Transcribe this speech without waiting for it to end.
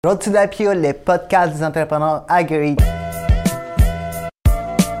Road to the IPO, les podcasts des entrepreneurs aguerris.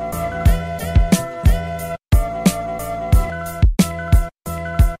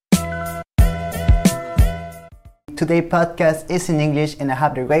 Today's podcast is in English, and I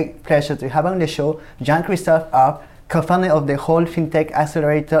have the great pleasure to have on the show Jean-Christophe Arp, co-founder of the Whole FinTech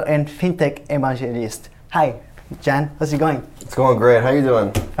Accelerator and FinTech Evangelist. Hi, Jan, how's it going? It's going great. How you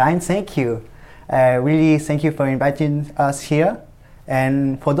doing? Fine, thank you. Really, thank you for inviting us here.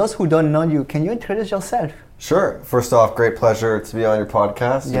 And for those who don't know you, can you introduce yourself? Sure. First off, great pleasure to be on your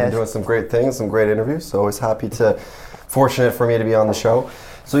podcast. You've been doing some great things, some great interviews. So always fortunate for me to be on the show.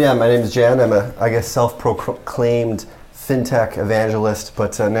 So yeah, my name is Jan. I'm a, self-proclaimed fintech evangelist,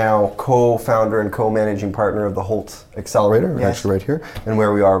 but now co-founder and co-managing partner of the Holt Accelerator, actually right here, and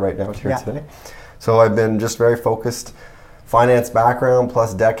where we are right now here today. So I've been just very focused, finance background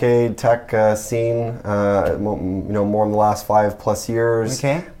plus decade, tech scene, more in the last 5+ years,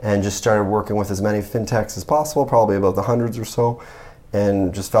 and just started working with as many fintechs as possible, probably about the hundreds or so,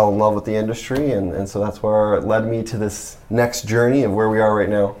 and just fell in love with the industry, and so that's where it led me to this next journey of where we are right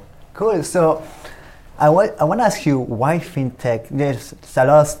now. Cool. So I want to ask you, why fintech? There's a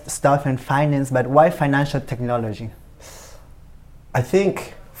lot of stuff in finance, but why financial technology? I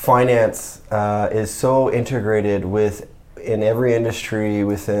think finance is so integrated in every industry,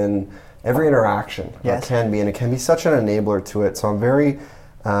 within every interaction. It can be, and it can be such an enabler to it. So I'm very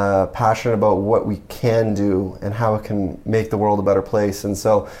passionate about what we can do and how it can make the world a better place. And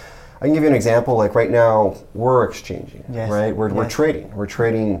so I can give you an example. Like right now, we're exchanging, right? We're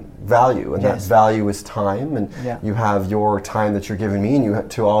trading value, and that value is time. And you have your time that you're giving me, and you have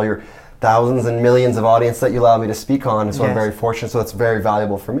to all your thousands and millions of audience that you allow me to speak on, and so I'm very fortunate. So it's very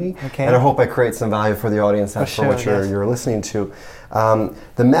valuable for me, and I hope I create some value for the audience for what you're listening to.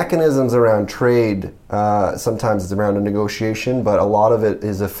 The mechanisms around trade, sometimes it's around a negotiation, but a lot of it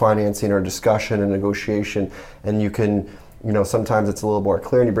is a financing or discussion and negotiation, and you can, sometimes it's a little more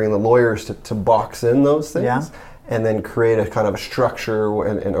clear, and you bring the lawyers to box in those things, and then create a kind of a structure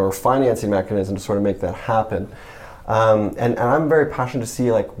or a financing mechanism to sort of make that happen. And I'm very passionate to see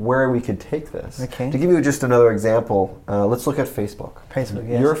where we could take this. To give you just another example, let's look at Facebook.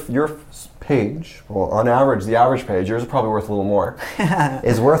 Your page, well, on average, the average page, yours is probably worth a little more,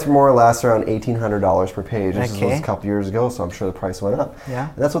 is worth more or less around $1,800 per page. This was a couple years ago, so I'm sure the price went up.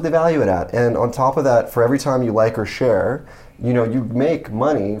 And that's what they value it at. And on top of that, for every time you like or share, you make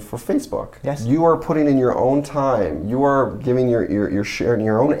money for Facebook. You are putting in your own time. You are giving your share,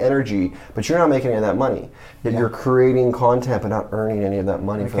 your own energy, but you're not making any of that money. Yet you're creating content, but not earning any of that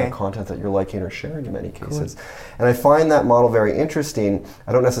money for that content that you're liking or sharing in many cases. And I find that model very interesting.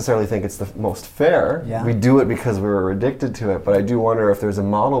 I don't necessarily think it's the most fair. We do it because we were addicted to it, but I do wonder if there's a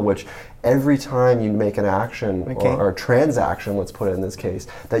model which every time you make an action or a transaction, let's put it in this case,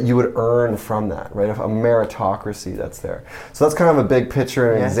 that you would earn from that, right? A meritocracy that's there. So that's kind of a big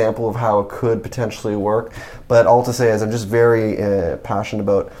picture and an example of how it could potentially work. But all to say is I'm just very passionate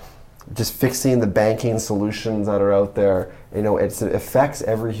about just fixing the banking solutions that are out there. It affects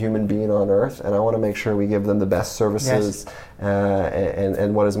every human being on earth, and I want to make sure we give them the best services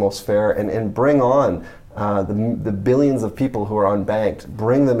and what is most fair, and bring on the billions of people who are unbanked,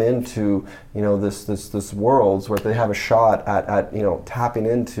 bring them into this world where they have a shot at tapping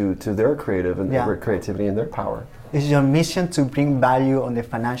into their creativity and their power. Is your mission to bring value on the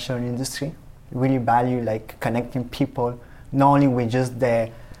financial industry? Really value connecting people, not only with just the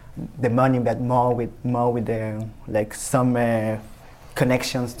money, but more with the some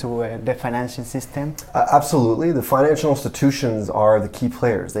connections to the financial system? Absolutely. The financial institutions are the key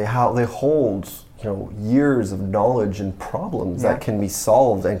players. They hold years of knowledge and problems that can be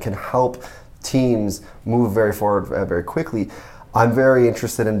solved and can help teams move forward very quickly. I'm very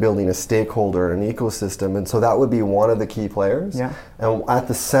interested in building a stakeholder and an ecosystem, and so that would be one of the key players. And at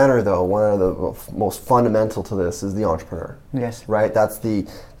the center, though, one of the most fundamental to this is the entrepreneur. Right? That's the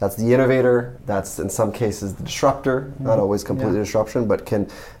innovator. That's in some cases the disruptor. Not always completely disruption, but can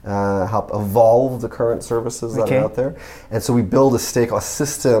help evolve the current services that are out there. And so we build a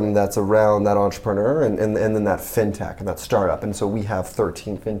system that's around that entrepreneur and then that fintech and that startup. And so we have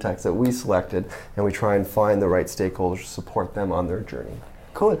 13 fintechs that we selected, and we try and find the right stakeholders to support them on their journey.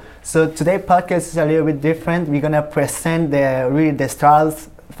 Cool. So today's podcast is a little bit different. We're gonna present the stars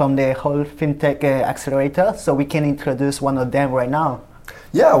from the Whole FinTech Accelerator, so we can introduce one of them right now.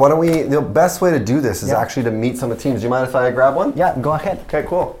 Yeah, why don't we, the best way to do this is actually to meet some of the teams. Do you mind if I grab one? Yeah, go ahead. Okay,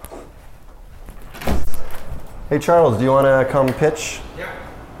 cool. Hey Charles, do you want to come pitch?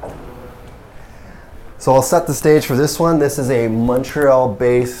 So I'll set the stage for this one. This is a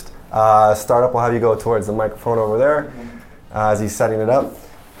Montreal-based startup. I'll have you go towards the microphone over there as he's setting it up.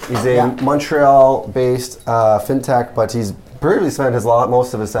 He's a Montreal-based fintech, but he's previously spent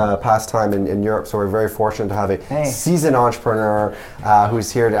most of his past time in Europe, so we're very fortunate to have a seasoned entrepreneur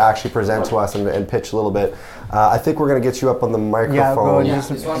who's here to actually present to us and pitch a little bit. I think we're going to get you up on the microphone.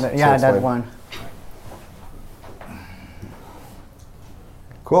 That one.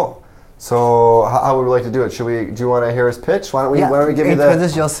 Cool. So how would we like to do it? Do you want to hear his pitch? Why don't we give you the...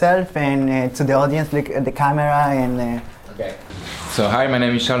 Introduce yourself and to the audience, look at the camera and... Okay. So hi, my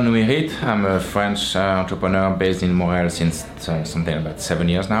name is Charles Nouirit. I'm a French entrepreneur based in Montreal since something about 7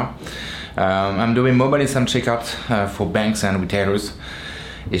 years now. I'm doing mobile instant checkout for banks and retailers,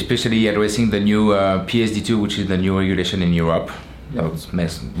 especially addressing the new PSD2, which is the new regulation in Europe. So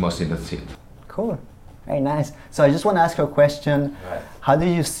mostly that's it. Cool. Very nice. So I just want to ask you a question. Right. How do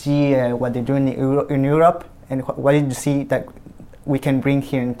you see what they're doing in Europe, and what did you see that we can bring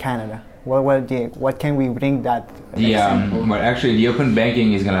here in Canada? What can we bring that? Well, actually, the open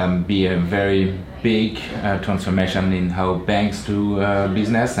banking is going to be a very big transformation in how banks do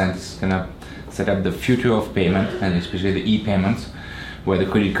business, and it's going to set up the future of payment, and especially the e-payments, where the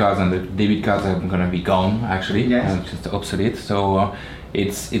credit cards and the debit cards are going to be gone, actually, just obsolete. So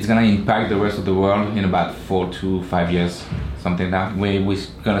it's going to impact the rest of the world in about 4 to 5 years, something like that. We're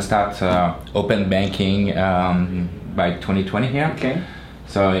going to start open banking by 2020 here. Okay.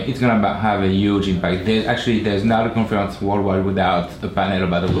 So it's going to have a huge impact. There's not a conference worldwide without a panel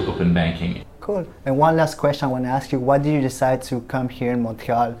about open banking. Cool. And one last question I want to ask you. Why did you decide to come here in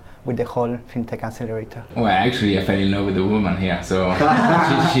Montreal with the whole FinTech Accelerator? Well, actually, I fell in love with the woman here, so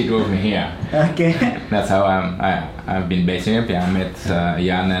she drove me here. Okay. That's how I've been based here. I met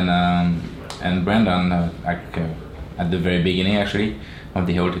Jan and Brandon at the very beginning, actually, of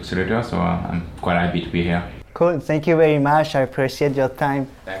the whole accelerator, so I'm quite happy to be here. Cool. Thank you very much. I appreciate your time.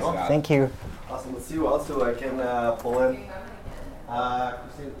 Thanks a lot. Thank you. Awesome. Let's see who else I can pull in.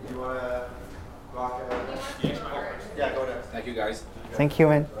 Christine, do you want to rock? Yeah, go next. Thank you, guys. Thank you,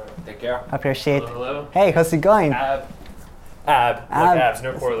 man. Take care. Appreciate it. Hello. Hey, how's it going? Like abs,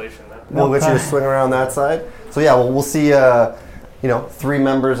 no correlation. We'll let you swing around that side. So yeah, we'll see. 3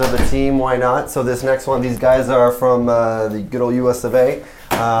 members of the team. Why not? So this next one, these guys are from the good old US of A.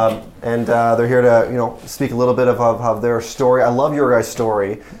 And they're here to speak a little bit of their story. I love your guys'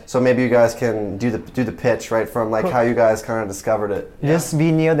 story, so maybe you guys can do the pitch right from like how you guys kind of discovered it. Just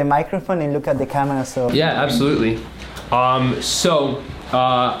be near the microphone and look at the camera. So yeah, absolutely.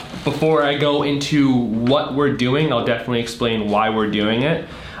 Before I go into what we're doing, I'll definitely explain why we're doing it.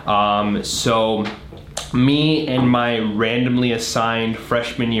 Me and my randomly assigned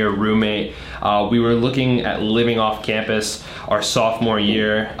freshman year roommate, we were looking at living off campus our sophomore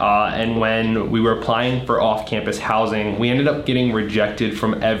year, and when we were applying for off-campus housing, we ended up getting rejected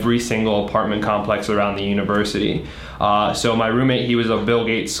from every single apartment complex around the university. So my roommate, he was a Bill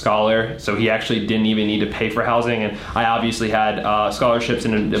Gates scholar, so he actually didn't even need to pay for housing, and I obviously had scholarships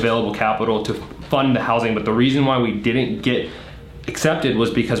and available capital to fund the housing, but the reason why we didn't get accepted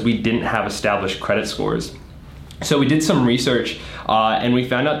was because we didn't have established credit scores. So we did some research and we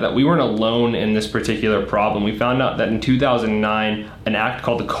found out that we weren't alone in this particular problem. We found out that in 2009, an act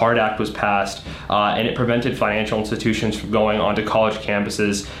called the CARD Act was passed, and it prevented financial institutions from going onto college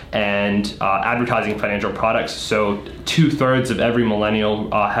campuses and advertising financial products. So 2/3 of every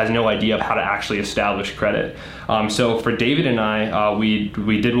millennial has no idea of how to actually establish credit. So for David and I, we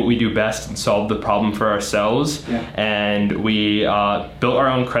did what we do best and solved the problem for ourselves. Yeah. And we built our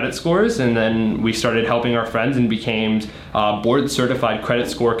own credit scores, and then we started helping our friends and became board-certified credit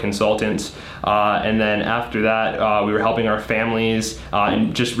score consultants. And then after that, we were helping our families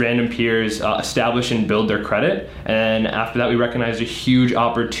and just random peers establish and build their credit. And after that, we recognized a huge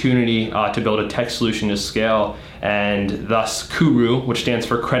opportunity to build a tech solution to scale. And thus Kuru, which stands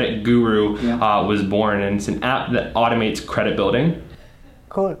for Credit Guru, was born. And it's an app that automates credit building.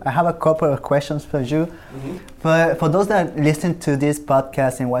 Cool. I have a couple of questions for you. Mm-hmm. For those that listen to this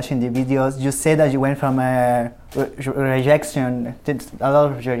podcast and watching the videos, you say that you went from a rejection, a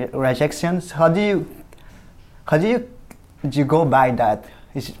lot of rejections. How do you go by that?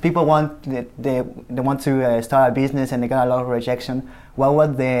 People want they want to start a business and they got a lot of rejection.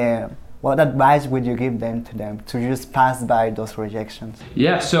 What advice would you give them to just pass by those rejections?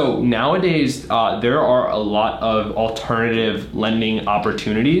 Yeah, so nowadays there are a lot of alternative lending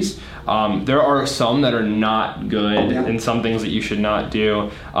opportunities. There are some that are not good and some things that you should not do,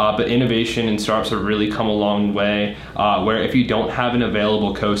 but innovation and startups have really come a long way, where if you don't have an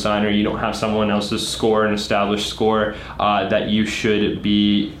available cosigner, you don't have someone else's score, an established score that you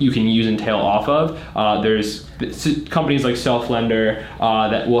can use and tail off of, there's companies like Selflender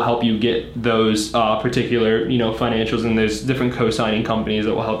that will help you get get those particular, financials, and there's different co-signing companies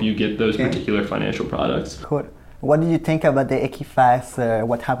that will help you get those particular financial products. Cool. What did you think about the Equifax?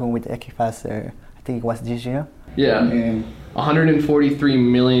 What happened with Equifax? I think it was this year. Yeah. 143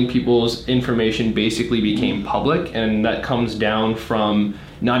 million people's information basically became public, and that comes down from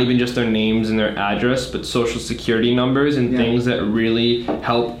not even just their names and their address, but social security numbers and things that really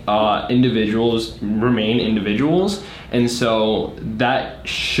help individuals remain individuals. And so that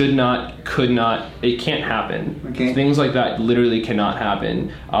it can't happen. Okay. Things like that literally cannot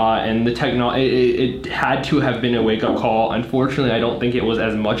happen. And the it had to have been a wake-up call. Unfortunately, I don't think it was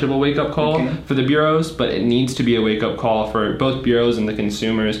as much of a wake-up call for the bureaus, but it needs to be a wake-up call for both bureaus and the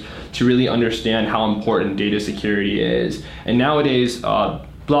consumers to really understand how important data security is. And nowadays,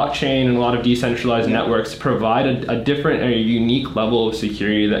 blockchain and a lot of decentralized networks provide a different and a unique level of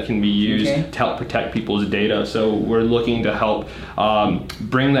security that can be used to help protect people's data. So we're looking to help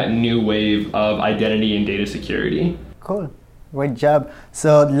bring that new wave of identity and data security. Cool. Great job.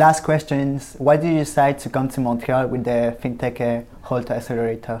 So last question is, why did you decide to come to Montreal with the FinTech Holt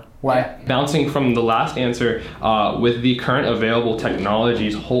Accelerator? Why? Yeah. Bouncing from the last answer, with the current available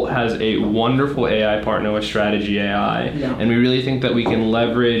technologies, Holt has a wonderful AI partner with Strategy AI. Yeah. And we really think that we can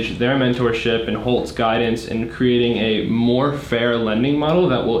leverage their mentorship and Holt's guidance in creating a more fair lending model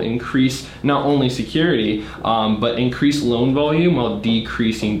that will increase not only security, but increase loan volume while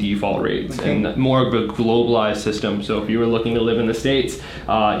decreasing default rates, and more of a globalized system. So if you were looking to live in the States,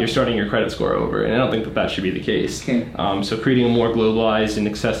 you're starting your credit score over, and I don't think that should be the case. So creating a more globalized and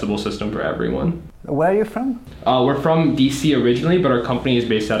accessible system for everyone. Where are you from? We're from DC originally, but our company is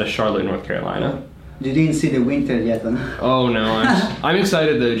based out of Charlotte, North Carolina. You didn't see the winter yet, huh? Oh no, I'm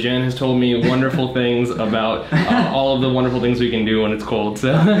excited though. Jen has told me wonderful things about all of the wonderful things we can do when it's cold.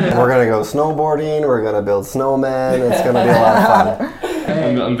 So we're gonna go snowboarding. We're gonna build snowmen. It's gonna be a lot of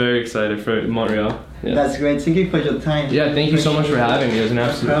fun. I'm very excited for Montreal. Yeah. That's great. Thank you for your time. Yeah, thank you so much for having me. It was an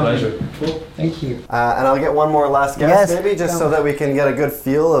absolute pleasure. Cool. Thank you. And I'll get one more last guess, maybe, just so that we can get a good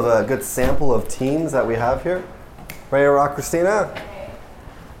feel of a good sample of teams that we have here. Ready to rock, Christina?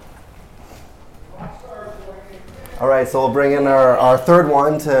 All right, so we'll bring in our third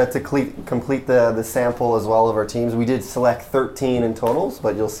one to complete the sample as well of our teams. We did select 13 in totals,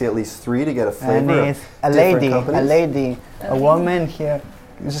 but you'll see at least 3 to get a flavor of different companies. A woman here.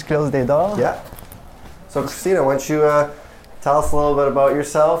 Just close the door. Yeah. So Christina, why don't you tell us a little bit about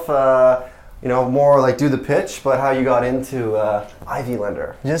yourself? More like do the pitch, but how you got into Ivy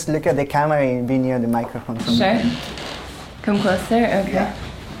Lender. Just look at the camera and be near the microphone. Sure. Come closer. Okay. Yeah.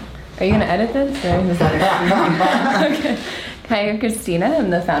 Are you going to edit this? Okay. Hi, I'm Christina. I'm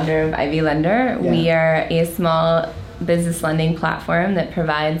the founder of Ivy Lender. Yeah. We are a small business lending platform that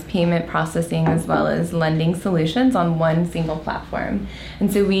provides payment processing as well as lending solutions on one single platform.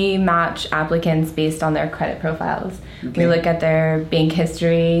 And so we match applicants based on their credit profiles. We look at their bank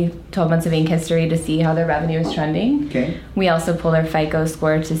history, 12 months of bank history, to see how their revenue is trending. We also pull their FICO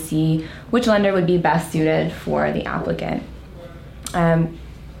score to see which lender would be best suited for the applicant.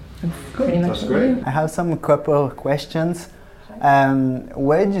 Pretty much. That's great. I have some couple of questions.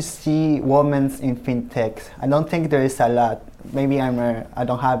 Where do you see women in fintech? I don't think there is a lot. Maybe I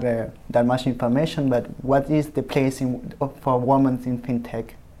don't have that much information, but what is the place for women in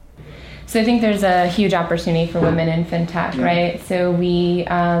fintech? So I think there's a huge opportunity for women in fintech, right? So we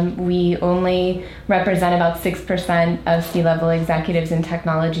only represent about 6% of C-level executives in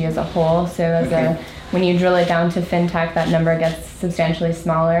technology as a whole. So when you drill it down to fintech, that number gets substantially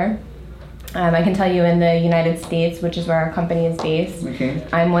smaller. I can tell you in the United States, which is where our company is based,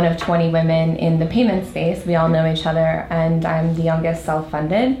 I'm one of 20 women in the payment space. We all know each other, and I'm the youngest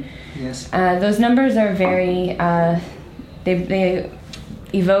self-funded. Yes. Those numbers are very, they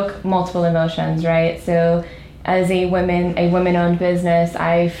evoke multiple emotions, right? So as a women-owned business,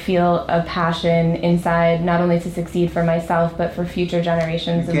 I feel a passion inside not only to succeed for myself, but for future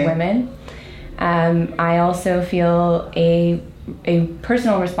generations of women. I also feel a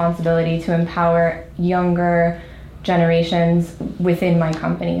personal responsibility to empower younger generations within my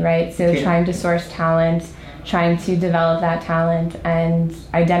company, right? So trying to source talent, trying to develop that talent and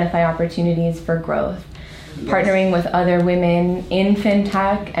identify opportunities for growth. Partnering with other women in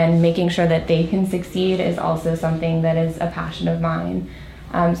fintech and making sure that they can succeed is also something that is a passion of mine.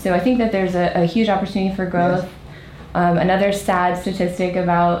 So I think that there's a huge opportunity for growth. Another sad statistic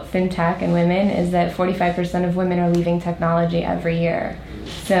about fintech and women is that 45% of women are leaving technology every year.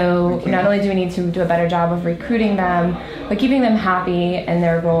 So not only do we need to do a better job of recruiting them, but keeping them happy in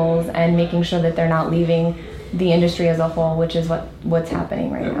their roles and making sure that they're not leaving the industry as a whole, which is what's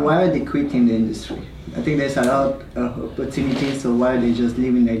happening right now. Why are they quitting the industry? I think there's a lot of opportunities, so why are they just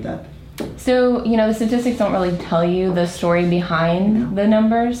leaving like that? So, the statistics don't really tell you the story behind the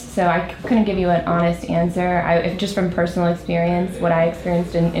numbers, so I couldn't give you an honest answer. Just from personal experience, what I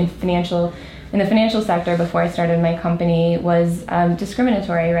experienced in the financial sector before I started my company was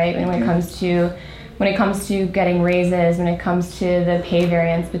discriminatory, right? And when it comes to getting raises, when it comes to the pay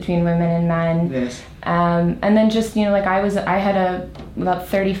variance between women and men. Yes. And then just, I had about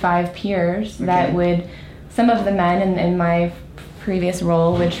 35 peers that some of the men in my previous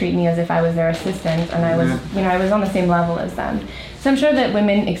role would treat me as if I was their assistant, and I was on the same level as them. So I'm sure that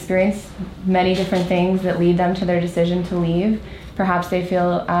women experience many different things that lead them to their decision to leave. Perhaps they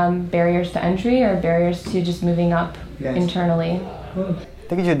feel barriers to entry or barriers to just moving up internally. I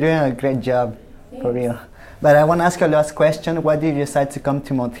think you're doing a great job, for real. But I want to ask you a last question. Why did you decide to come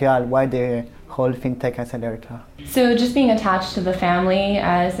to Montreal? Why the whole FinTech Accelerator? So just being attached to the family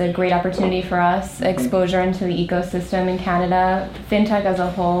is a great opportunity for us, exposure into the ecosystem in Canada. FinTech as a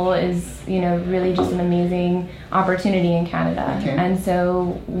whole is, really just an amazing opportunity in Canada. And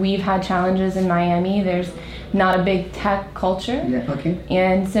so we've had challenges in Miami. There's not a big tech culture.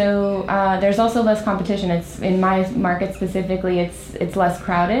 And so there's also less competition. It's in my market specifically, it's less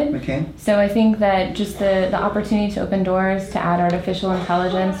crowded. So I think that just the opportunity to open doors, to add artificial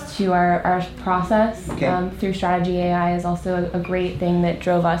intelligence to our process through Strategy AI is also a great thing that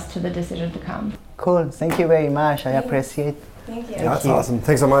drove us to the decision to come. Cool. Thank you very much. I appreciate it. Thank you. That's awesome.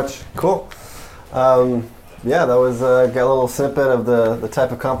 Thanks so much. Cool. That was got a little snippet of the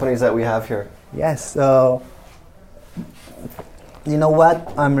type of companies that we have here. Yes. So, you know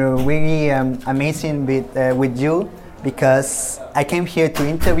what? I'm really amazing with you, because I came here to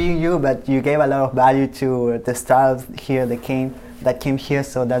interview you, but you gave a lot of value to the stars here that came here.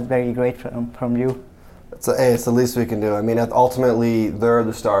 So that's very great from you. It's the least we can do. I mean, ultimately, they're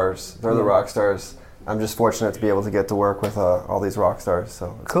the stars. They're the rock stars. I'm just fortunate to be able to get to work with all these rock stars.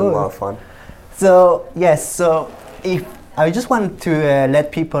 So it's been a lot of fun. So yes, if I just want to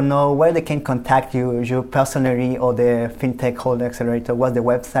let people know where they can contact you personally, or the FinTech Holt Accelerator. What's the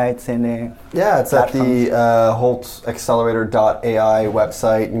websites and it's platforms? at the holtaccelerator.ai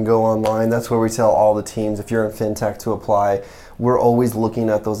website. You can go online. That's where we tell all the teams, if you're in FinTech, to apply. We're always looking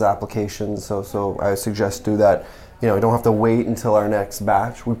at those applications, so I suggest do that. You don't have to wait until our next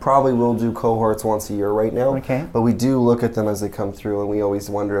batch. We probably will do cohorts once a year right now, but we do look at them as they come through, and we always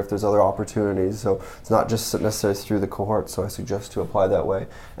wonder if there's other opportunities. So it's not just necessarily through the cohort, so I suggest to apply that way.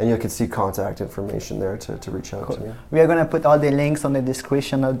 And you can see contact information there to reach out to me. We are going to put all the links on the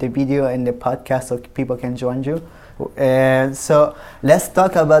description of the video and the podcast so people can join you. So let's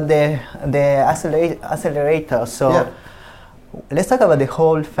talk about the accelerator. So let's talk about the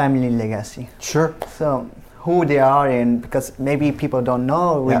whole family legacy. Sure. So who they are, and because maybe people don't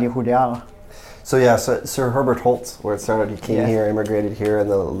know really who they are. So Sir Herbert Holt, where it started, he came here, immigrated here in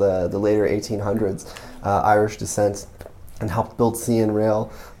the later 1800s, Irish descent, and helped build CN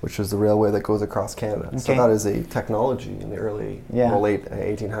Rail, which was the railway that goes across Canada. So that is a technology in the late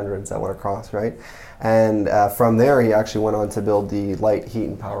 1800s that went across, right? And from there, he actually went on to build the Light, Heat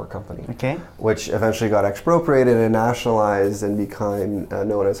and Power Company, which eventually got expropriated and nationalized and became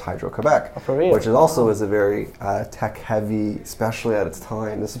known as Hydro-Quebec, which also is a very tech-heavy, especially at its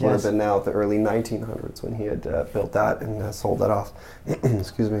time. This would have been now at the early 1900s when he had built that and sold that off.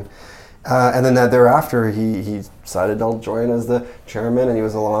 Excuse me. And then thereafter, he decided to join as the chairman, and he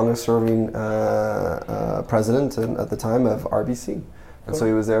was the longest-serving president at the time of RBC. And so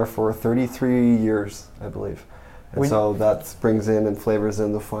he was there for 33 years, I believe. And so that brings in and flavors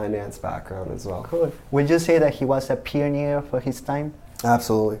in the finance background as well. Cool. Would you say that he was a pioneer for his time?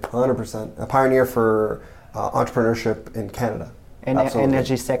 Absolutely, 100%. A pioneer for entrepreneurship in Canada. And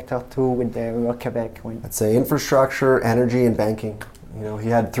energy sector too, with the Quebec. I'd say infrastructure, energy, and banking. He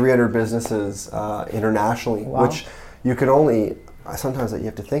had 300 businesses internationally, which you could only, sometimes you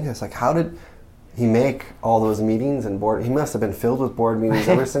have to think, it's like, how did he make all those meetings and board? He must have been filled with board meetings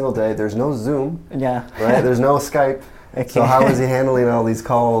every single day. There's no Zoom, right? There's no Skype. So how was he handling all these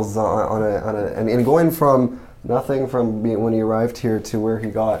calls and going from nothing from when he arrived here to where he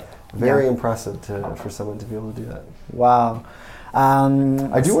got? Very impressive for someone to be able to do that. Wow.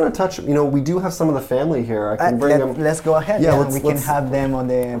 I do want to touch, we do have some of the family here. I can bring them. Let's go ahead. We can have them on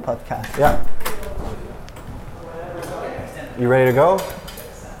the podcast. Yeah. You ready to go?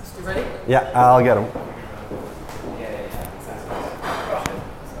 You ready? Yeah, I'll get them.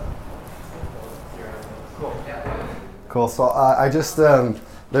 Cool. So I just, they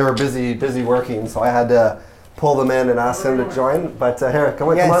were busy working, so I had to pull them in and ask them to join. But here, come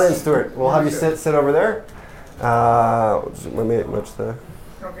on in, Stuart. We'll have you sit over there. Okay,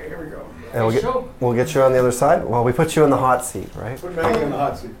 here we go. And we'll get you on the other side. Well, we put you in the hot seat, right? Put Maggie in the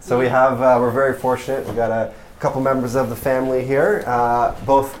hot seat. So we have, we're very fortunate. We've got a couple members of the family here,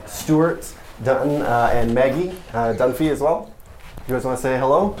 both Stuart Dutton and Maggie Dunphy as well. You guys want to say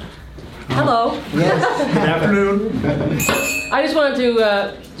hello? Hello. Yes. Good afternoon. I just wanted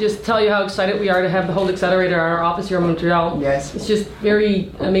to just tell you how excited we are to have the Hold Accelerator in our office here in Montreal. Yes. It's just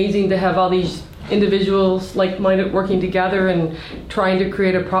very amazing to have all these individuals like-minded working together and trying to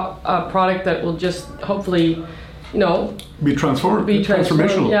create a product that will just hopefully, Be transformed. be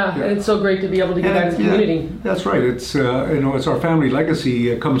transformational. Yeah, and it's so great to be able to give that to the community. That's right. It's it's our family legacy.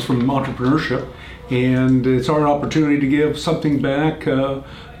 It comes from entrepreneurship, and it's our opportunity to give something back to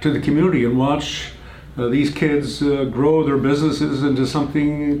the community and watch these kids grow their businesses into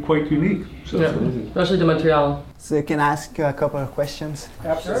something quite unique. So. Yeah, especially to Montreal. So you can ask you a couple of questions.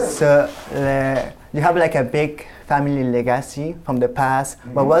 Absolutely. So you have like a big family legacy from the past,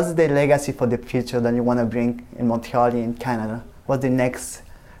 but what's the legacy for the future that you want to bring in Montreal, in Canada? What's the next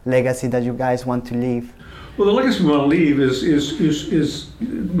legacy that you guys want to leave? Well, the legacy we want to leave is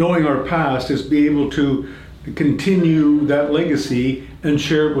knowing our past, is be able to continue that legacy and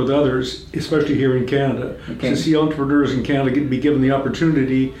share it with others, especially here in Canada. Okay. To see entrepreneurs in Canada be given the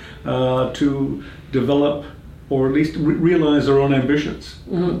opportunity to develop or at least realize their own ambitions.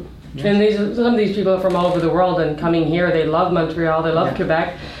 Mm-hmm. Yes. And some of these people are from all over the world and coming here. They love Montreal. They love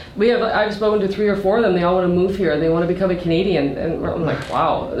Quebec. I've spoken to 3 or 4 of them. They all want to move here. They want to become a Canadian. And I'm like,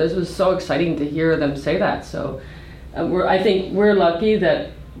 wow, this was so exciting to hear them say that. So I think we're lucky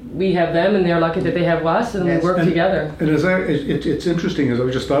that we have them, and they're lucky that they have us, and we work together. And it's interesting, as I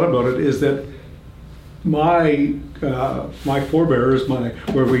just thought about it, is that my forebears,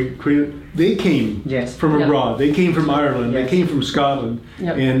 where we created, they came from abroad. They came from Ireland. They came from Scotland,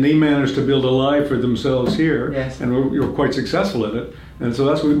 and they managed to build a life for themselves here, and we're quite successful at it. And so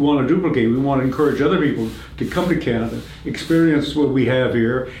that's what we want to duplicate. We want to encourage other people to come to Canada, experience what we have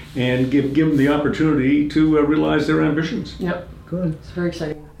here, and give them the opportunity to realize their ambitions. Yep. Good. It's very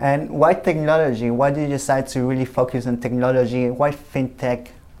exciting. And why technology? Why did you decide to really focus on technology? Why fintech?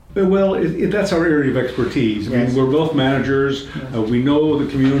 Well, that's our area of expertise. I mean, we're both managers. We know the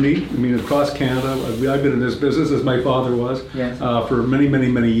community. I mean, across Canada, I've been in this business, as my father was, for many, many,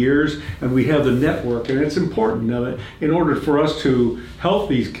 many years. And we have the network, and it's important. Now, in order for us to help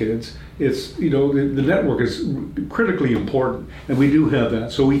these kids, it's, the network is critically important, and we do have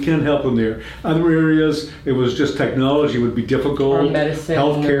that, so we can help them there. Other areas, it was just technology would be difficult. Or medicine.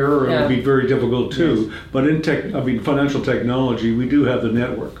 Healthcare would be very difficult too. But in financial technology, we do have the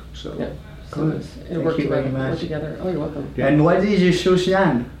network. So. Yeah. Good. Thank you very much. Together. Oh, you're welcome. Yeah. And why did you choose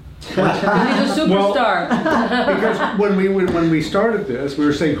Jan? He's a superstar. Because when we started this, we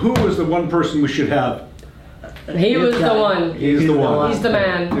were saying, who was the one person we should have? He was the one. He's the one. He's the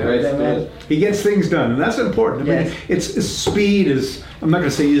man. Yeah. He gets things done, and that's important. I mean, it's speed is, I'm not going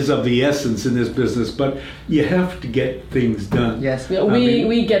to say is of the essence in this business, but you have to get things done. Yes.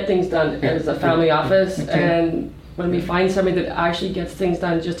 We get things done as a family office, and when we find somebody that actually gets things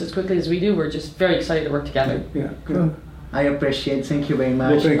done just as quickly as we do, we're just very excited to work together. Yeah. Cool. I appreciate. Thank you very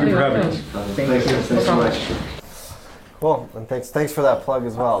much. Well, thank you for having us. Thank you so much. Cool, and thanks for that plug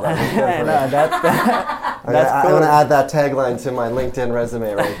as well. That was good for me. That's I'm going to add that tagline to my LinkedIn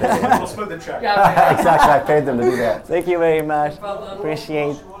resume right there. We'll split the check. Exactly, I paid them to do that. Thank you very much.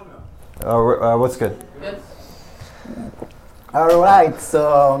 Appreciate. What's good? Good. All right,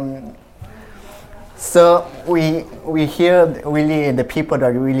 so we hear really the people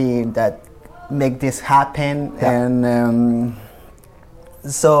that make this happen, and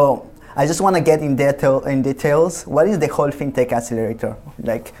so I just want to get in details. What is the whole FinTech Accelerator?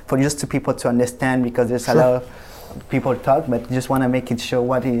 Like, for just to people to understand, because there's a lot of people talk, but just want to make it show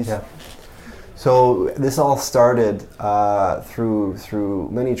what it is. Yeah. So this all started through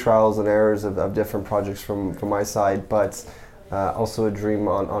many trials and errors of different projects from my side, but also a dream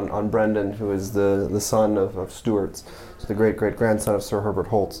on Brendan, who is the son of Stuart's, so the great-great-grandson of Sir Herbert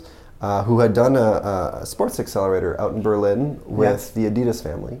Holtz. Who had done a sports accelerator out in Berlin with the Adidas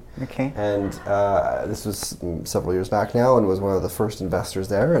family. Okay. And this was several years back now, and was one of the first investors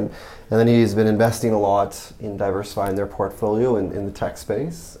there. And then he's been investing a lot in diversifying their portfolio in the tech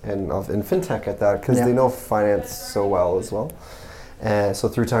space and in fintech at that, because they know finance so well as well. And so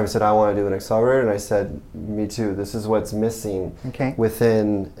through time he said, I want to do an accelerator, and I said, me too. This is what's missing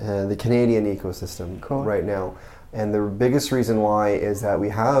within the Canadian ecosystem right now. And the biggest reason why is that we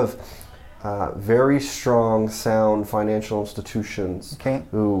have very strong, sound financial institutions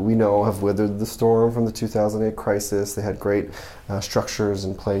who we know have weathered the storm from the 2008 crisis. They had great structures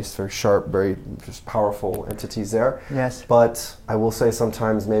in place, very sharp, very just powerful entities there. Yes. But I will say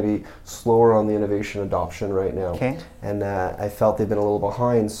sometimes maybe slower on the innovation adoption right now. And I felt they've been a little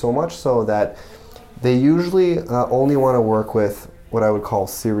behind, so much so that they usually only want to work with what I would call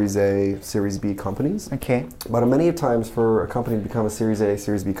Series A, Series B companies. But many times for a company to become a Series A,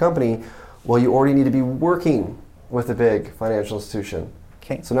 Series B company, well, you already need to be working with a big financial institution.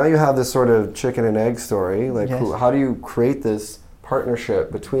 So now you have this sort of chicken and egg story. Like, how do you create this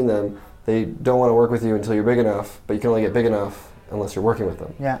partnership between them? They don't want to work with you until you're big enough, but you can only get big enough unless you're working with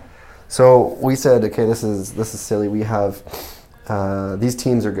them. So we said, okay, this is silly. We have these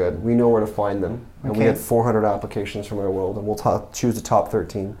teams are good. We know where to find them, and we get 400 applications from our world, and we'll choose the top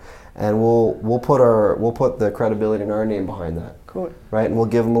 13, and we'll put the credibility in our name behind that. Right, and we'll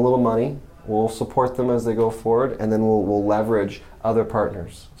give them a little money. We'll support them as they go forward, and then we'll leverage other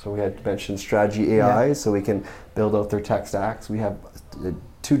partners. So we had mentioned Strategy AI, so we can build out their tech stacks. We have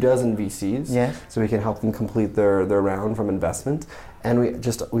 24 VCs, so we can help them complete their round from investment. And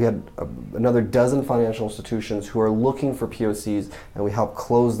we had another dozen financial institutions who are looking for POCs, and we help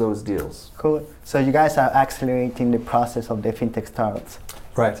close those deals. So you guys are accelerating the process of the fintech startups.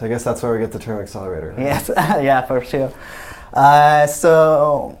 Right. I guess that's where we get the term accelerator. Yes. Yeah, for sure.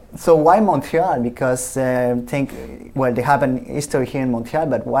 So why Montreal? Because they have an history here in Montreal,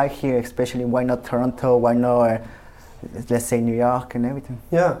 but why here especially? Why not Toronto? Why not, let's say, New York and everything?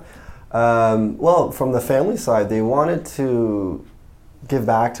 Well, from the family side, they wanted to give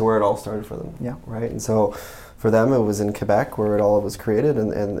back to where it all started for them. Right. And so for them, it was in Quebec where it all was created,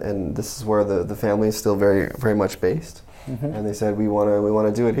 and this is where the family is still very, very much based. And they said, we want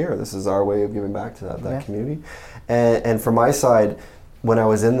to do it here. This is our way of giving back to that community. And from my side, when I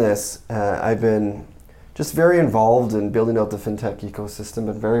was in this, I've been just very involved in building out the fintech ecosystem,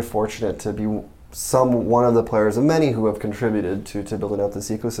 but very fortunate to be one of the players of many who have contributed to building out this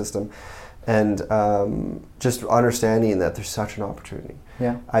ecosystem. And just understanding that there's such an opportunity.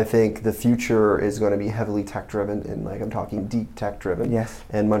 I think the future is going to be heavily tech driven, and I'm talking deep tech driven.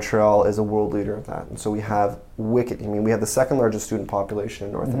 And Montreal is a world leader at that. And so we have we have the second largest student population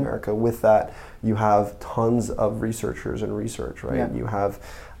in North America. With that, you have tons of researchers and research, right? You have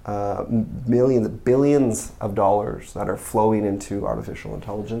billions of dollars that are flowing into artificial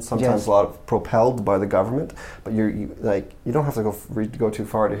intelligence. Sometimes a lot of propelled by the government, but you don't have to go too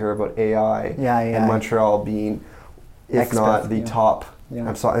far to hear about AI. And Montreal being, if not the top,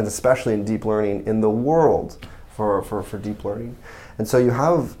 and especially in deep learning in the world for deep learning. And so you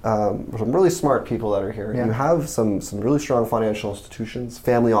have some really smart people that are here. You have some really strong financial institutions,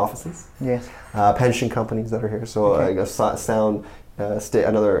 family offices, pension companies that are here. So a sound. Let's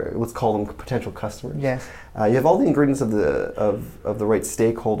call them potential customers. You have all the ingredients of the right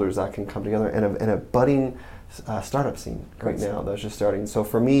stakeholders that can come together, and a budding startup scene right now that's just starting. So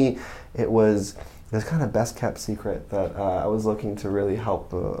for me, it was this kind of best kept secret that I was looking to really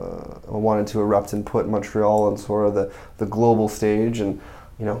help. I wanted to erupt and put Montreal on sort of the global stage, and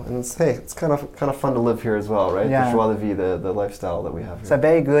it's kind of fun to live here as well, right? The joie de vivre, the lifestyle that we have here. It's a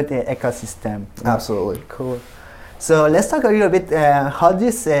very good ecosystem. Absolutely. Cool. So let's talk a little bit how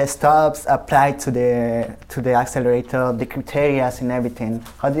these startups apply to the accelerator, the criteria and everything.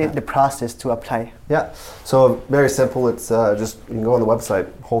 How did the process to apply? So very simple. It's just you can go on the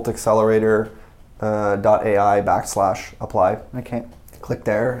website holtaccelerator.ai/apply. Click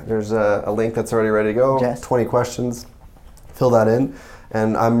there. There's a link that's already ready to go. 20 questions. Fill that in,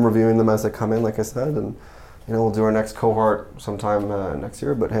 and I'm reviewing them as they come in, like I said, and we'll do our next cohort sometime next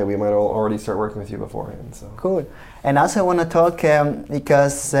year, but hey, we might already start working with you beforehand. So. Cool. And also I want to talk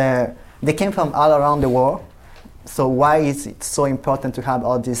because they came from all around the world. So why is it so important to have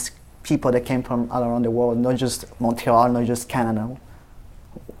all these people that came from all around the world, not just Montreal, not just Canada?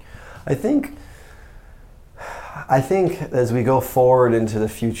 I think as we go forward into the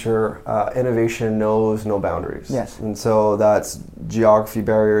future, innovation knows no boundaries. And so that's geography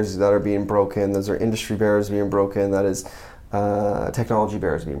barriers that are being broken, those are industry barriers being broken, that is technology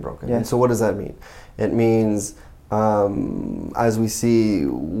barriers being broken. And so what does that mean? It means as we see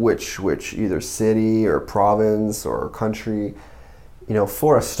which either city or province or country,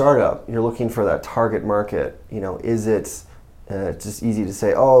 for a startup, you're looking for that target market. Is it it's just easy to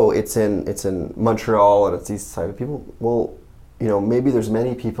say, oh, it's in Montreal and it's these type of people. Well, maybe there's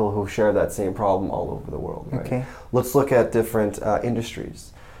many people who share that same problem all over the world. Right? Let's look at different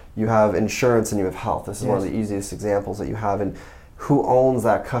industries. You have insurance and you have health. This is one of the easiest examples that you have. And who owns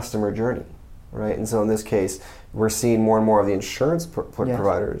that customer journey? right? And so in this case, we're seeing more and more of the insurance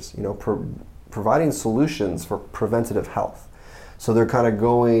providers, providing solutions for preventative health. So they're kind of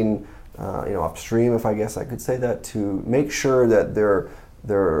going, upstream, if I guess I could say that, to make sure that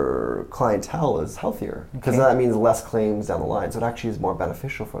their clientele is healthier, because that means less claims down the line. So it actually is more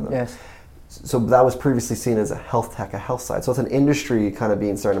beneficial for them. Yes. So that was previously seen as a health tech, a health side. So it's an industry kind of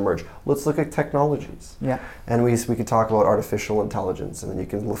starting to emerge. Let's look at technologies. Yeah. And we could talk about artificial intelligence, and then you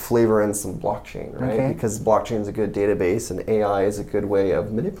can flavor in some blockchain, right? Okay. Because blockchain is a good database, and AI is a good way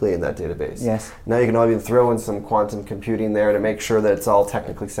of manipulating that database. Yes. Now you can even throw in some quantum computing there to make sure that it's all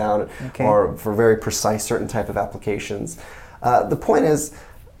technically sound, or for very precise certain type of applications. The point is,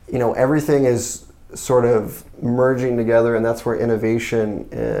 everything is sort of merging together, and that's where innovation,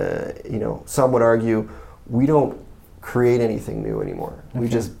 some would argue, we don't create anything new anymore. We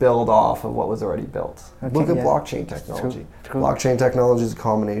just build off of what was already built. Look at blockchain technology. True. Blockchain technology is a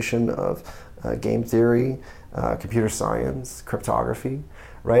combination of game theory, computer science, cryptography,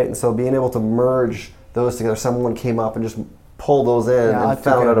 right? And so being able to merge those together, someone came up and just pulled those in and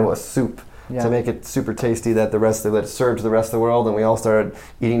found out it was soup. To make it super tasty that it served to the rest of the world, and we all started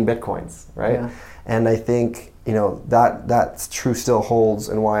eating bitcoins, right? Yeah. And I think that true still holds,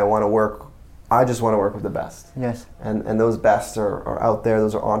 and why I just want to work with the best. Yes. And those best are out there.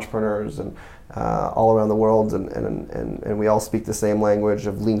 Those are entrepreneurs and all around the world, and we all speak the same language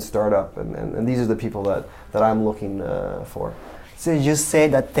of lean startup, and these are the people that I'm looking for. So you say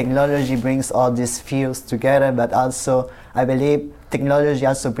that technology brings all these fields together, but also I believe technology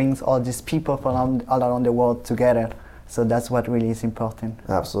also brings all these people from all around the world together. So that's what really is important.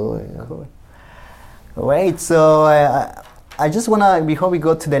 Absolutely. Yeah. Cool. Great. So I just want to, before we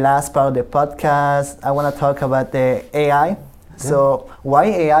go to the last part of the podcast, I want to talk about the AI. So why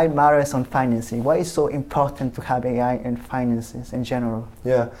AI matters on financing? Why is so important to have AI in finances in general?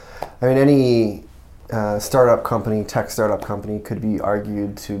 Yeah. I mean, any startup company, tech startup company, could be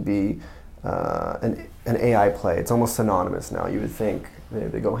argued to be an AI play. It's almost synonymous now. You would think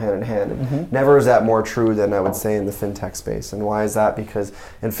they go hand in hand. And never is that more true than I would say in the fintech space. And why is that? Because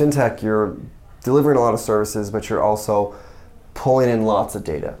in fintech, you're delivering a lot of services, but you're also pulling in lots of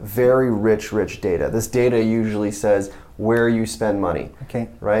data, very rich data. This data usually says where you spend money,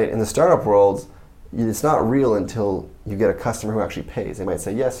 right? In the startup world, it's not real until you get a customer who actually pays. They might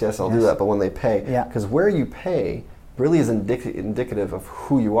say, yes, I'll do that, but when they pay, because where you pay really is indicative of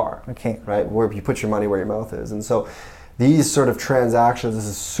who you are, right? Where you put your money where your mouth is. And so these sort of transactions, this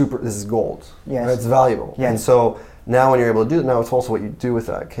is gold, right? It's valuable. And so now when you're able to do it, now it's also what you do with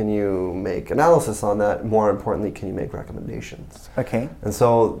that. Can you make analysis on that? More importantly, can you make recommendations? And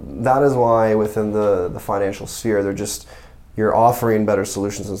so that is why within the financial sphere, you're offering better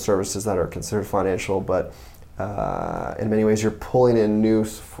solutions and services that are considered financial, but in many ways you're pulling in new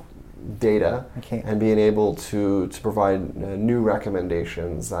data and being able to provide new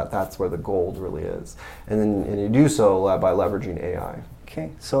recommendations. That's where the gold really is, and you do so by leveraging AI.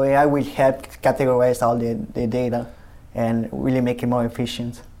 So AI will help categorize all the data and really make it more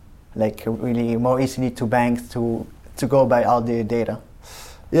efficient, like really more easily to banks to go by all the data.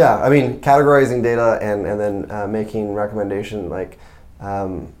 Yeah, I mean, categorizing data and then making recommendation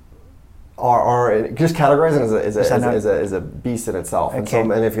are just categorizing is a beast in itself.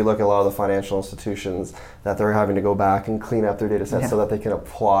 And if you look at a lot of the financial institutions, that they're having to go back and clean up their data sets so that they can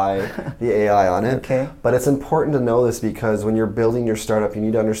apply the AI on it. But it's important to know this, because when you're building your startup, you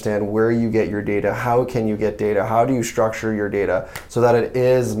need to understand where you get your data, how can you get data, how do you structure your data so that it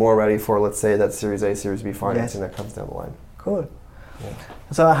is more ready for, let's say, that Series A, Series B financing that comes down the line. Cool.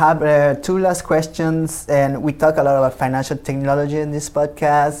 So I have two last questions, and we talk a lot about financial technology in this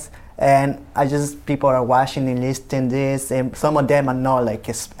podcast. And people are watching and listening to this, and some of them are not like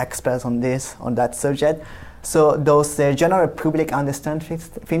experts on that subject. So does the general public understand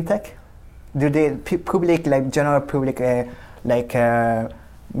fintech? Do the general public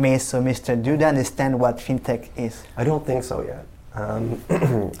Miss or Mr. do they understand what fintech is? I don't think so yet.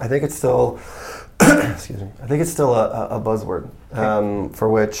 I think it's still, excuse me. I think it's still a buzzword for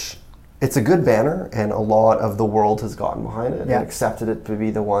which. It's a good banner, and a lot of the world has gotten behind it and accepted it to be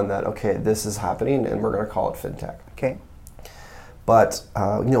the one that, this is happening, and we're going to call it fintech. But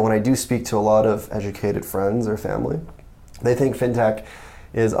when I do speak to a lot of educated friends or family, they think fintech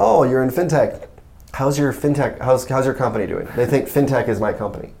is, you're in fintech. How's your fintech? How's your company doing? They think fintech is my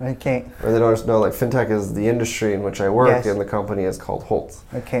company. Or they don't know fintech is the industry in which I work, and the company is called Holtz.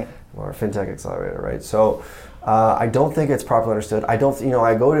 Or Fintech Accelerator, right? So. I don't think it's properly understood. I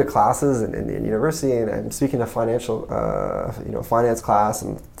go to classes in university, and I'm speaking to finance class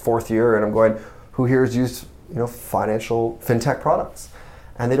in fourth year, and I'm going, who here has used, financial fintech products?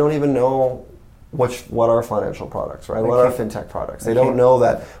 And they don't even know what are financial products, right? What are fintech products? They don't know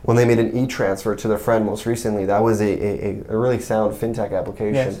that when they made an e-transfer to their friend most recently, that was a really sound fintech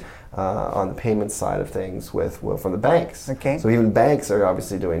application on the payment side of things from the banks. Okay. So even banks are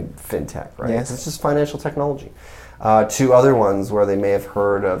obviously doing fintech, right? Yes. It's just financial technology. To other ones where they may have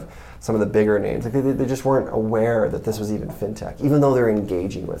heard of some of the bigger names, like they just weren't aware that this was even fintech, even though they're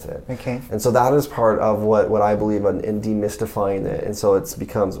engaging with it. Okay. And so that is part of what I believe in demystifying it. And so it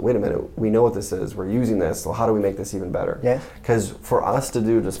becomes, wait a minute, we know what this is, we're using this, so how do we make this even better? Yes. Because for us to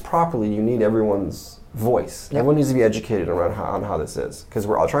do this properly, you need everyone's voice. Yep. Everyone needs to be educated around on how this is. Because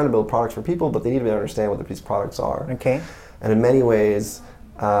we're all trying to build products for people, but they need to understand what these products are. Okay. And in many ways,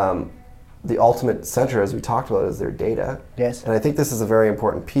 the ultimate center, as we talked about, is their data. Yes. And I think this is a very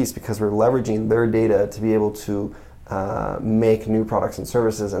important piece because we're leveraging their data to be able to make new products and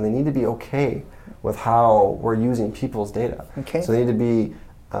services, and they need to be okay with how we're using people's data. Okay. So they need to be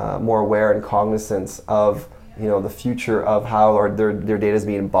more aware and cognizant of the future of how their data is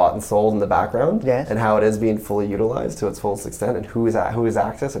being bought and sold in the background, and how it is being fully utilized to its fullest extent, and who is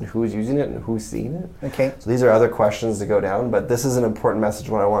access and who is using it and who's seeing it. Okay. So these are other questions to go down, but this is an important message.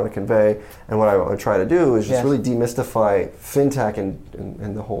 What I want to convey and what I want to try to do is just really demystify fintech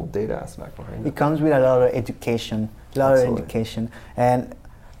and the whole data aspect behind it. It comes with a lot of education, and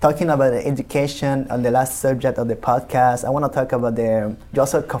talking about the education on the last subject of the podcast, I want to talk about you're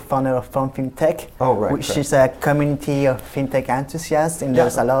also a co-founder of From FinTech, which is a community of fintech enthusiasts, and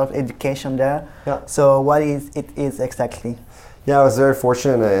there's a lot of education there. Yeah. So what is it exactly? Yeah, I was very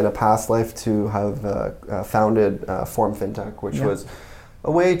fortunate in a past life to have founded Form FinTech, which was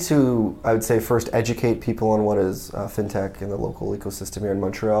a way to, I would say, first educate people on what is fintech in the local ecosystem here in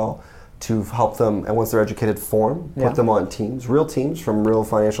Montreal, to help them, and once they're educated, put them on teams, real teams from real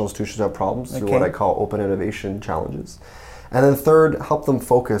financial institutions that have problems through what I call open innovation challenges. And then third, help them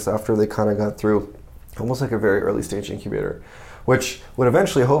focus after they kind of got through almost like a very early stage incubator, which would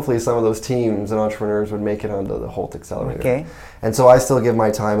eventually, hopefully, some of those teams and entrepreneurs would make it onto the Holt Accelerator. Okay. And so I still give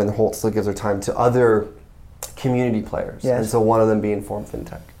my time, and Holt still gives their time to other community players. Yes. And so one of them being Form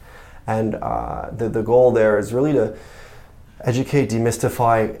FinTech. And the goal there is really to educate,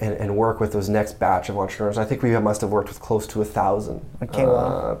 demystify, and work with those next batch of entrepreneurs. I think we must have worked with close to 1,000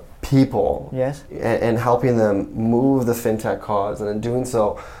 people, and helping them move the fintech cause. And in doing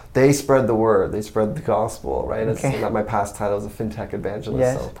so, they spread the word, they spread the gospel, right? It's not my past title as a fintech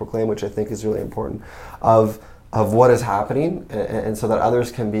evangelist, so proclaim, which I think is really important, of what is happening, and so that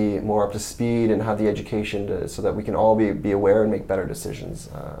others can be more up to speed and have the education so that we can all be aware and make better decisions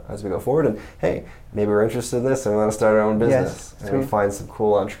as we go forward. And hey, maybe we're interested in this and we want to start our own business, and we find some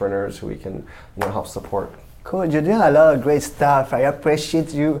cool entrepreneurs who we can help support. Cool, you're doing a lot of great stuff. I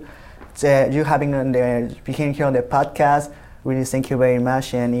appreciate you having on the speaking here on the podcast. Really, thank you very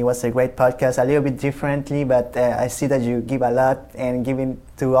much, and it was a great podcast, a little bit differently, but I see that you give a lot and giving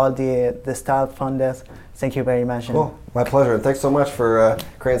to all the startup funders. Thank you very much. Cool, my pleasure, and thanks so much for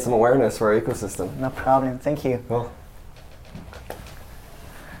creating some awareness for our ecosystem. No problem, thank you. Cool.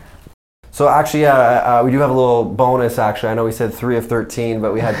 So actually, we do have a little bonus. Actually, I know we said 3 of 13,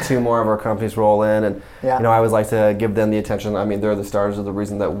 but we had 2 more of our companies roll in, and I always like to give them the attention. I mean, they're the stars of the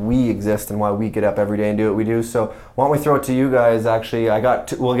reason that we exist and why we get up every day and do what we do. So why don't we throw it to you guys? Actually,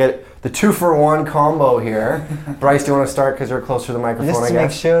 we'll get the 2-for-1 combo here. Bryce, do you want to start because you're closer to the microphone? Just to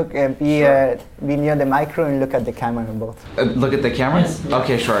make sure, be near the micro and look at the camera both. Look at the camera? Yes.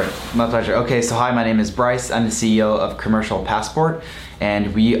 Okay, sure. My pleasure. Okay, so hi, my name is Bryce. I'm the CEO of Commercial Passport,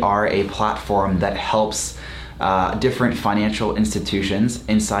 and we are a platform that helps different financial institutions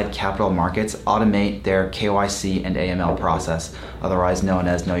inside capital markets automate their KYC and AML process, otherwise known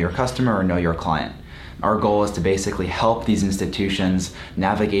as Know Your Customer or Know Your Client. Our goal is to basically help these institutions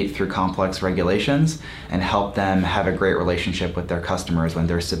navigate through complex regulations and help them have a great relationship with their customers when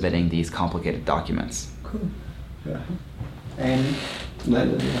they're submitting these complicated documents. Cool. Yeah. And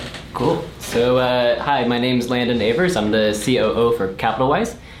Landon. Cool. So hi, my name is Landon Avers. I'm the COO for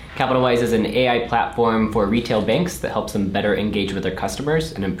CapitalWise. CapitalWise is an AI platform for retail banks that helps them better engage with their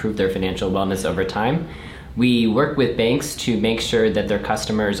customers and improve their financial wellness over time. We work with banks to make sure that their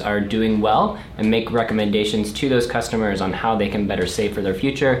customers are doing well and make recommendations to those customers on how they can better save for their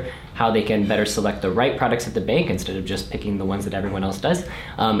future, how they can better select the right products at the bank instead of just picking the ones that everyone else does,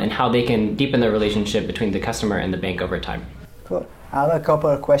 and how they can deepen the relationship between the customer and the bank over time. Cool. I have a couple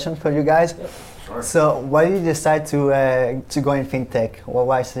of questions for you guys. Sure. So why did you decide to go in fintech? What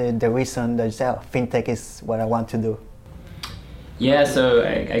was the reason that you said fintech is what I want to do? Yeah, so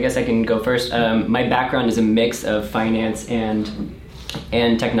I guess I can go first. My background is a mix of finance and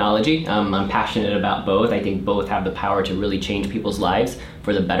technology. I'm passionate about both. I think both have the power to really change people's lives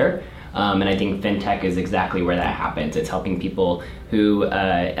for the better. And I think fintech is exactly where that happens. It's helping people who,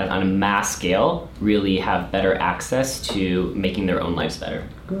 on a mass scale, really have better access to making their own lives better.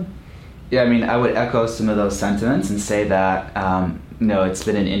 Good. Yeah, I mean, I would echo some of those sentiments and say that it's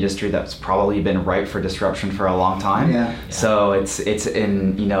been an industry that's probably been ripe for disruption for a long time. Yeah. So it's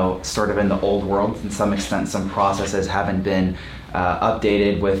in sort of in the old world. To some extent, some processes haven't been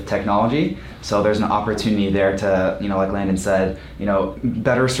updated with technology. So there's an opportunity there to, like Landon said,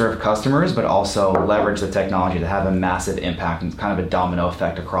 better serve customers, but also leverage the technology to have a massive impact and kind of a domino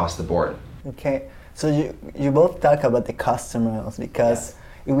effect across the board. Okay, so you both talk about the customers because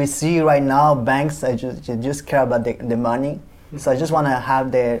we see right now banks just care about the money. So I just want to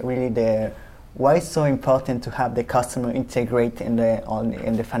have why it's so important to have the customer integrate in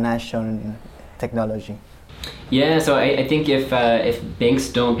the financial technology. Yeah, so I think if banks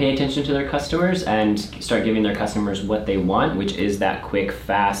don't pay attention to their customers and start giving their customers what they want, which is that quick,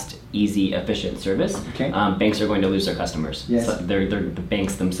 fast, easy, efficient service, banks are going to lose their customers. Yes. So the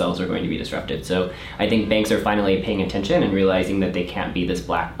banks themselves are going to be disrupted. So I think banks are finally paying attention and realizing that they can't be this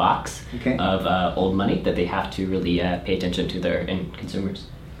black box of old money, that they have to really pay attention to their end consumers.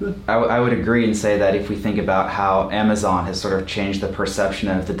 I would agree and say that if we think about how Amazon has sort of changed the perception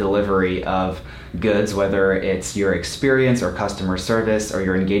of the delivery of goods, whether it's your experience or customer service or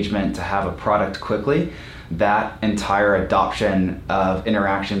your engagement to have a product quickly, that entire adoption of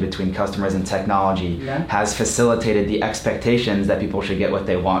interaction between customers and technology has facilitated the expectations that people should get what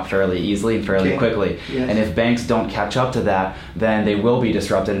they want fairly easily and fairly quickly. Yes. And if banks don't catch up to that, then they will be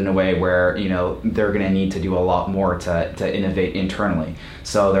disrupted in a way where they're going to need to do a lot more to innovate internally.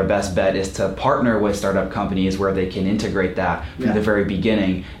 So their best bet is to partner with startup companies where they can integrate that from the very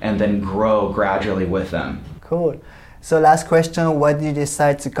beginning and then grow gradually with them. Cool. So last question, why did you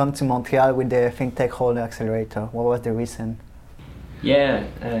decide to come to Montreal with the FinTech Holder Accelerator? What was the reason? Yeah,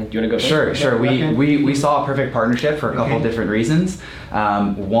 do you want to go first? Sure. We saw a perfect partnership for a couple of different reasons.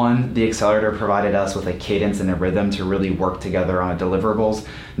 One, the accelerator provided us with a cadence and a rhythm to really work together on deliverables.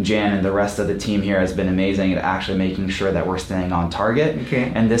 Jan and the rest of the team here has been amazing at actually making sure that we're staying on target.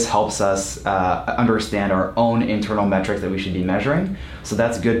 And this helps us understand our own internal metrics that we should be measuring. So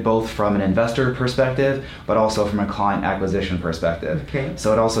that's good both from an investor perspective, but also from a client acquisition perspective.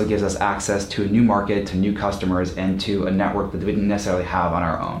 So it also gives us access to a new market, to new customers, and to a network that we didn't necessarily have on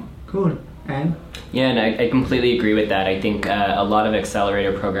our own. Cool. And? Yeah, and I completely agree with that. I think a lot of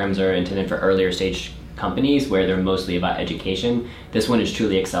accelerator programs are intended for earlier stage companies where they're mostly about education. This one is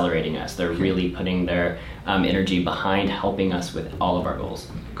truly accelerating us. They're really putting their energy behind helping us with all of our goals.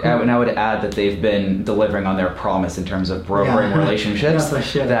 And I would add that they've been delivering on their promise in terms of brokering relationships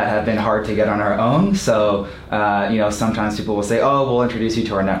that have been hard to get on our own. So, sometimes people will say, oh, we'll introduce you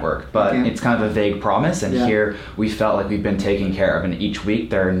to our network, but it's kind of a vague promise. And here we felt like we've been taken care of. And each week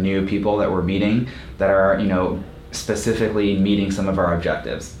there are new people that we're meeting that are, specifically meeting some of our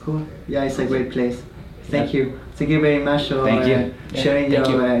objectives. Cool. Yeah, it's a great place. Thank you. Thank you very much for sharing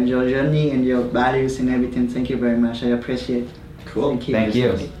your journey and your values and everything. Thank you very much. I appreciate it. Cool. Thank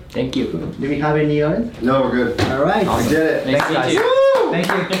you. Thank you. Do we have any others? No, we're good. All right. Awesome. We did it. Thanks, guys. Thank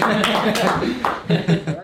you. Thank you.